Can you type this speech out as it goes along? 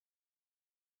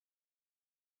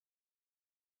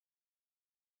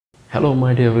Hello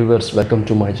my dear viewers, welcome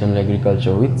to my channel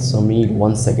Agriculture with SAMEER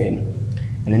once again.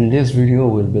 And in this video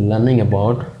we'll be learning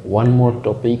about one more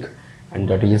topic, and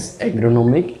that is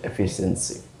agronomic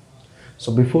efficiency.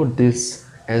 So before this,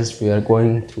 as we are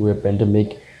going through a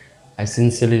pandemic, I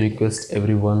sincerely request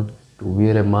everyone to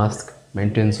wear a mask,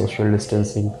 maintain social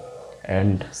distancing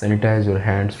and sanitize your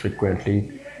hands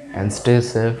frequently, and stay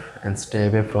safe and stay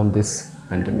away from this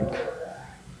pandemic.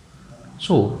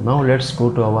 So now let's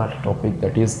go to our topic,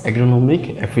 that is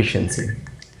agronomic efficiency.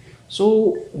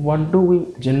 So what do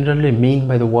we generally mean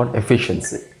by the word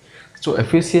efficiency? So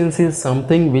efficiency is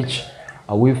something which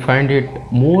we find it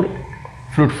more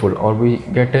fruitful, or we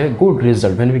get a good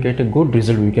result. When we get a good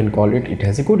result, we can call it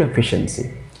has a good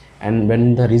efficiency. And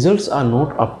when the results are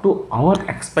not up to our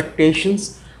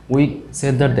expectations, we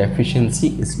say that the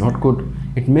efficiency is not good.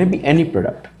 It may be any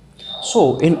product.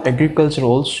 So in agriculture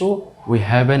also we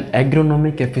have an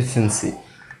agronomic efficiency.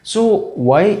 So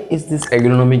why is this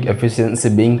agronomic efficiency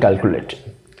being calculated?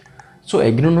 So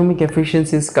agronomic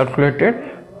efficiency is calculated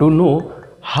to know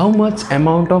how much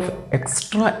amount of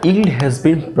extra yield has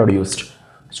been produced.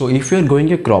 So if you are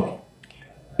growing a crop,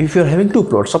 if you are having two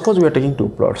plots, suppose we are taking two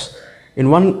plots, in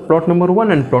one plot number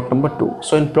 1 and plot number 2.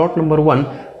 So in plot number 1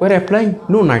 we are applying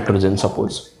no nitrogen,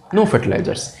 suppose no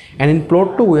fertilizers, and in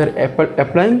plot 2 we are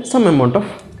applying some amount of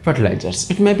fertilizers.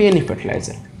 It may be any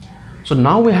fertilizer. So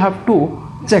now we have to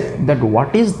check that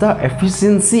what is the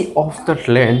efficiency of that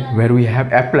land where we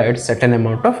have applied certain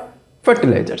amount of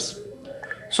fertilizers.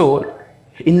 So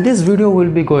in this video we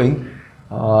will be going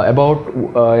about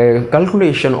a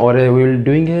calculation, or we will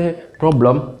doing a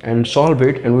problem and solve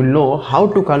it, and we'll know how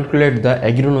to calculate the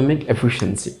agronomic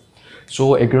efficiency.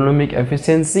 So agronomic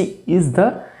efficiency is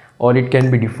the, or it can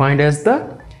be defined as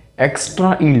the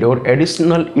extra yield or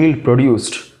additional yield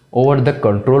produced over the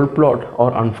control plot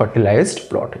or unfertilized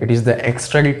plot. It is the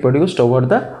extra yield produced over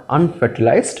the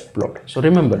unfertilized plot. So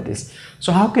remember this.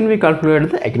 So how can we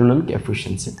calculate the agronomic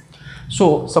efficiency?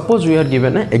 So suppose we are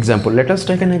given an example. Let us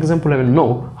take an example. I will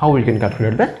know how we can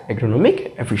calculate the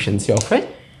agronomic efficiency of a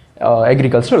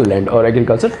agricultural land or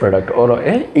agricultural product or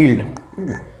a yield.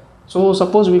 So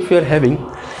suppose if we are having,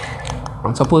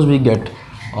 suppose we get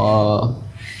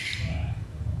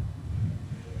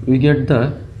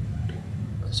the,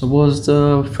 suppose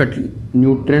the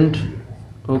nutrient,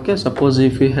 okay, suppose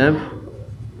if we have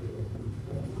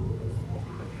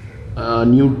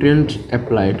nutrient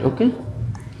applied, okay,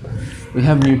 we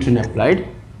have nutrient applied,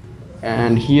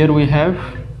 and here we have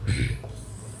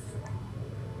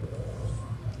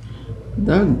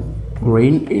the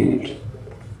grain yield.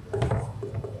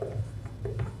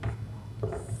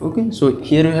 Okay, so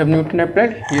here we have nutrient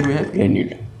applied, here we have grain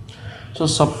yield. So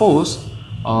suppose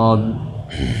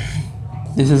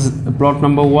this is plot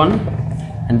number 1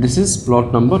 and this is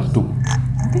plot number 2.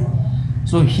 Okay,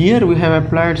 so here we have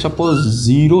applied, suppose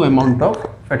 0 amount of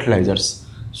fertilizers.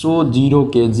 So 0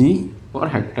 kg per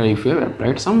hectare if you have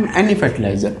applied any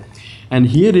fertilizer, and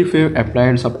here if you have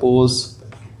applied suppose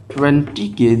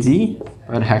 20 kg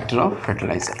per hectare of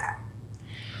fertilizer.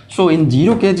 So in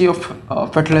 0 kg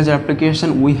of fertilizer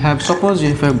application, we have, suppose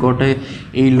if you have got a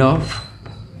yield of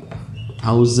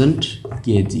 1000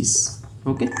 kgs.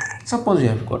 Okay, suppose you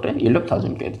have got a yield of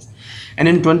 1000 kgs, and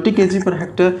in 20 kg per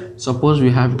hectare, suppose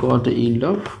we have got a yield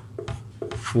of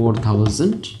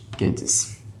 4000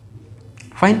 kgs.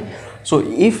 Fine. So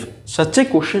if such a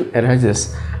question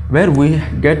arises where we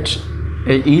get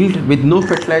a yield with no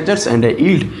fertilizers and a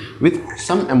yield with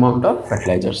some amount of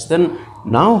fertilizers, then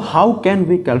now how can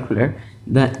we calculate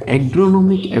the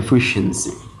agronomic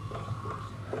efficiency?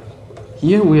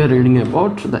 Here we are reading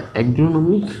about the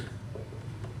agronomic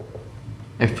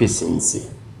efficiency.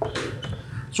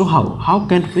 So how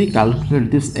can we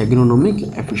calculate this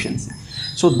agronomic efficiency?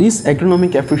 So this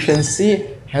agronomic efficiency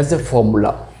has a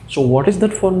formula. So what is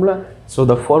that formula? So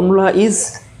the formula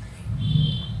is,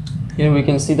 here we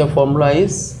can see the formula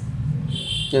is,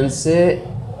 you can say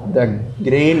the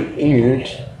grain yield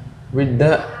with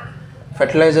the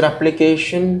fertilizer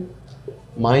application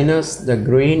minus the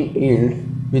grain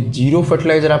yield with 0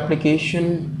 fertilizer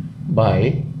application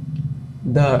by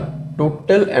the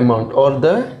total amount, or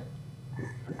the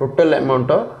total amount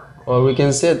of, or we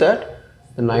can say that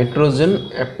the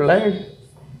nitrogen applied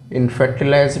in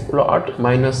fertilized plot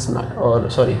minus, or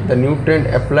sorry, the nutrient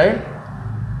applied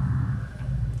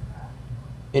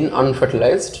in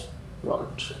unfertilized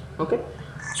plot. Okay,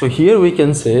 so here we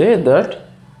can say that,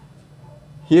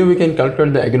 here we can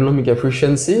calculate the agronomic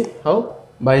efficiency. How?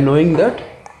 By knowing that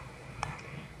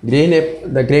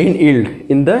the grain yield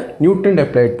in the nutrient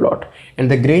applied plot and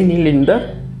the grain yield in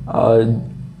the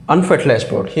unfertilized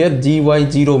plot. Here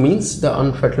GY0 means the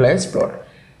unfertilized plot,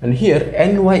 And here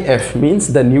NYF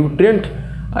means the nutrient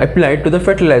applied to the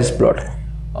fertilized plot,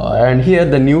 and here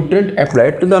the nutrient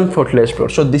applied to the unfertilized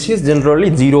plot. So this is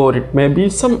generally 0, or it may be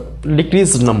some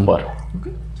decreased number.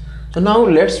 Okay. So now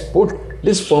let's put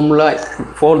this formula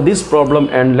for this problem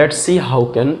and let's see how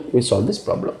can we solve this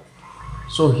problem.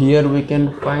 So here we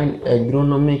can find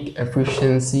agronomic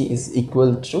efficiency is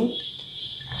equal to,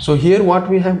 so here what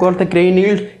we have got, the grain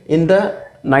yield in the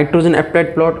nitrogen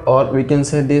applied plot, or we can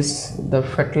say this the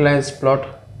fertilized plot.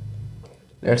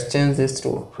 Let's change this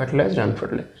to fertilized and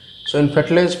unfertilized. So in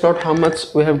fertilized plot, how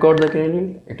much we have got the grain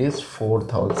yield? It is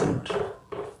 4000.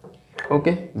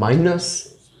 Okay,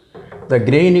 minus the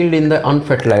grain yield in the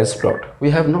unfertilized plot. We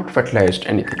have not fertilized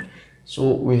anything,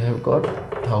 so we have got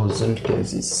 1000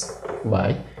 kgs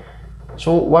by,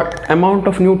 so what amount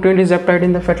of nutrient is applied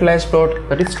in the fertilized plot?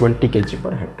 That is 20 kg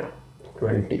per hectare,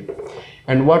 20.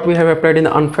 And what we have applied in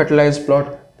the unfertilized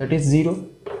plot? That is 0.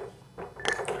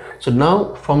 So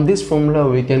now from this formula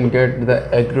we can get the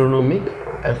agronomic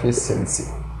efficiency.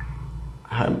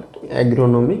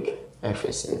 Agronomic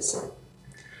efficiency.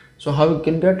 So how we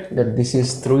can get that? This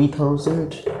is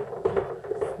 3000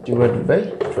 divided by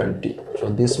 20. So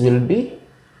this will be,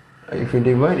 if you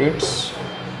divide, it's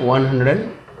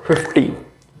 150.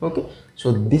 Okay,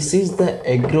 so this is the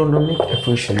agronomic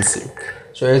efficiency.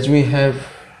 So as we have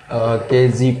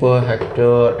kg per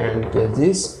hectare and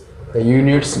kgs, the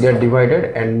units get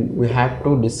divided, and we have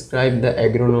to describe the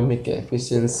agronomic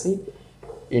efficiency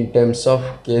in terms of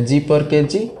kg per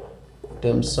kg, in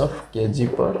terms of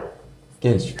kg per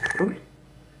kg,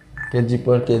 kg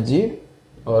per kg,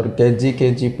 or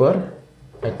kg per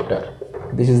hectare.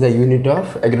 This is the unit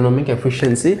of agronomic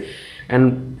efficiency.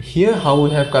 And here how we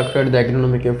have calculated the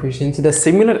agronomic efficiency, the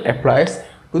similar applies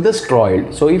to the straw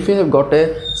yield. So if we have got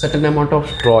a certain amount of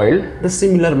straw yield, the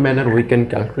similar manner we can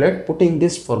calculate, putting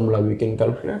this formula we can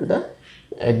calculate the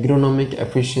agronomic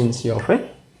efficiency of a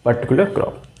particular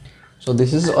crop. So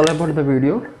this is all about the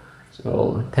video.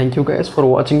 So thank you guys for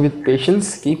watching with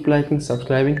patience. Keep liking,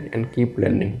 subscribing, and keep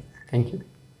learning. Thank you.